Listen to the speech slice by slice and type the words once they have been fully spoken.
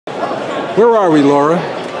Where are we, Laura?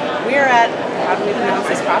 We are at, how do we pronounce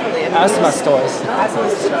this properly? Asmus stores.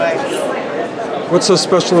 Asmus toys. What's so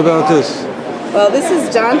special about this? Well, this is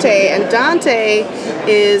Dante, and Dante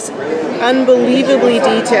is unbelievably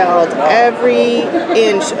detailed. Every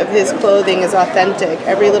inch of his clothing is authentic.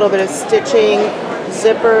 Every little bit of stitching,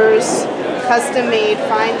 zippers, custom-made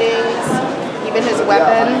findings, even his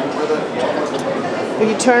weapon. If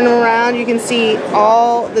you turn him around, you can see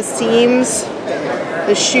all the seams.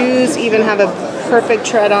 The shoes even have a perfect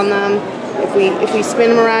tread on them. If we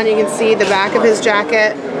spin him around, you can see the back of his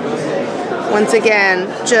jacket. Once again,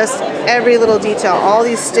 just every little detail. All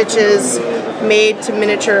these stitches made to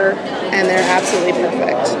miniature, and they're absolutely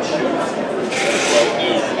perfect.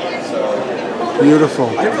 Beautiful.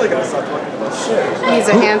 He's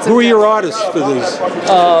a handsome. Who are your artists for these?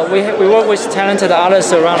 We work with talented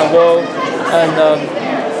artists around the world, and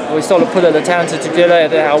we sort of put the talent together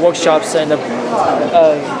at our workshops and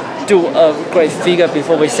do a great figure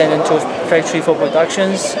before we send it to factory for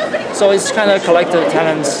productions. So it's kind of collected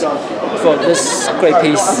talents for this great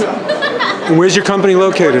piece. And where's your company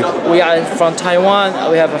located? We are from Taiwan.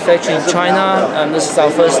 We have a factory in China, and this is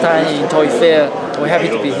our first time in Toy Fair. We're happy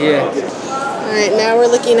to be here. All right, now we're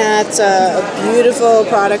looking at a beautiful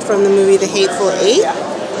product from the movie The Hateful Eight.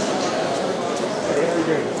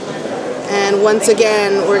 And once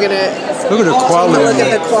again, we're gonna Look at the quality. take a look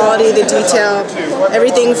at the quality, the detail,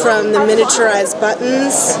 everything from the miniaturized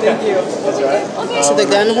buttons to the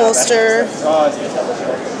gun holster,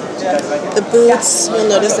 the boots. You'll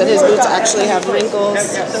notice that his boots actually have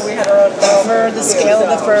wrinkles. The fur, the scale of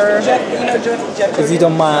the fur. If you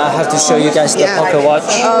don't mind, I have to show you guys the pocket watch.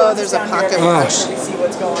 Oh, there's a pocket watch.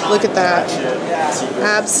 Look at that.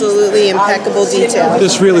 Absolutely impeccable detail.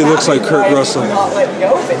 This really looks like Kurt Russell.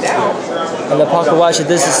 And the pocket watch,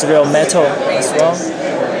 this is real metal as well.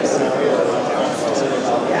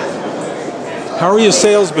 How are your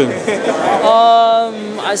sales been?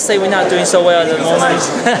 I say we're not doing so well at the moment.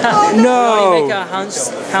 No. We make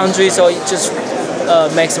 100, so it just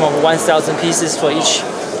maximum 1,000 pieces for each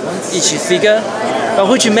figure, but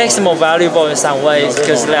which makes them more valuable in some ways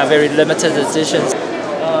because they are very limited editions.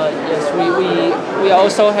 Yes, we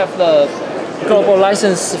also have the global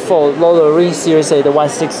license for Lord of the Rings series, the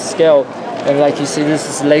 1/6 scale, and like you see, this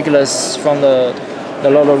is Legolas from the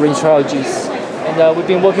Lord of the Rings trilogies, and we've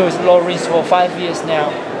been working with Lord of the Rings for 5 years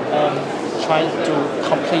now, trying to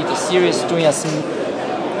complete the series, doing as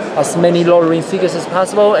many Lord of the Rings figures as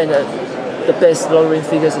possible, and the best Lord of the Rings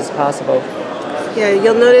figures as possible. Yeah,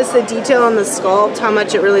 you'll notice the detail on the sculpt, how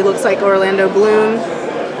much it really looks like Orlando Bloom.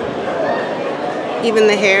 Even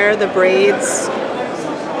the hair, the braids.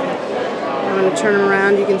 I'm going to turn them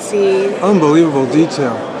around, you can see. Unbelievable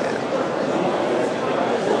detail.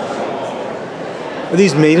 Are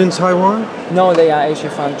these made in Taiwan? No, they are actually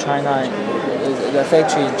from China, the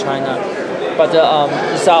factory in China. But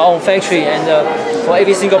it's our own factory, and for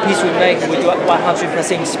every single piece we make, we do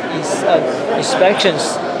 100%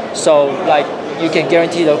 inspections. So, like, you can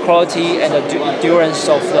guarantee the quality and the endurance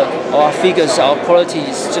of our figures. Our quality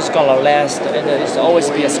is just gonna last, and it's always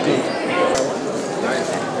be as good.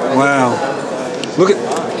 Wow. Look at.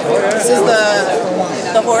 This is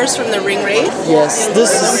the horse from the Ring Wraith. Yes,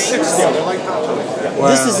 this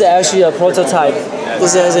is actually a prototype.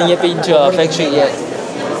 This hasn't yet been to a factory yet.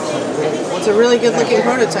 It's a really good looking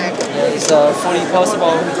prototype. Yeah, it's fully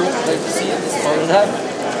possible. Like you see this prototype,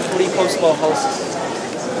 fully possible horse.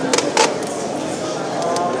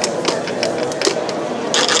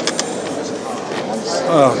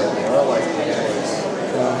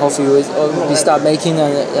 Hopefully we start making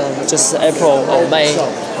just April or May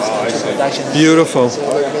production. Beautiful.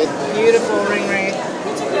 Beautiful Ring Wraith.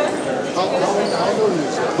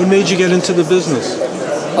 What made you get into the business?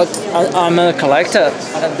 I'm a collector.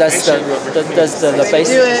 That's the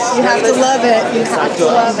basic. Do it. You have to love it. You have to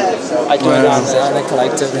love it. I do it. I'm a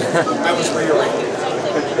collector.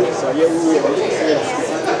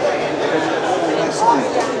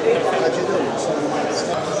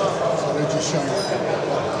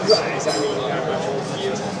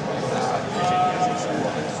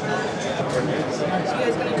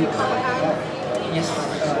 Yes.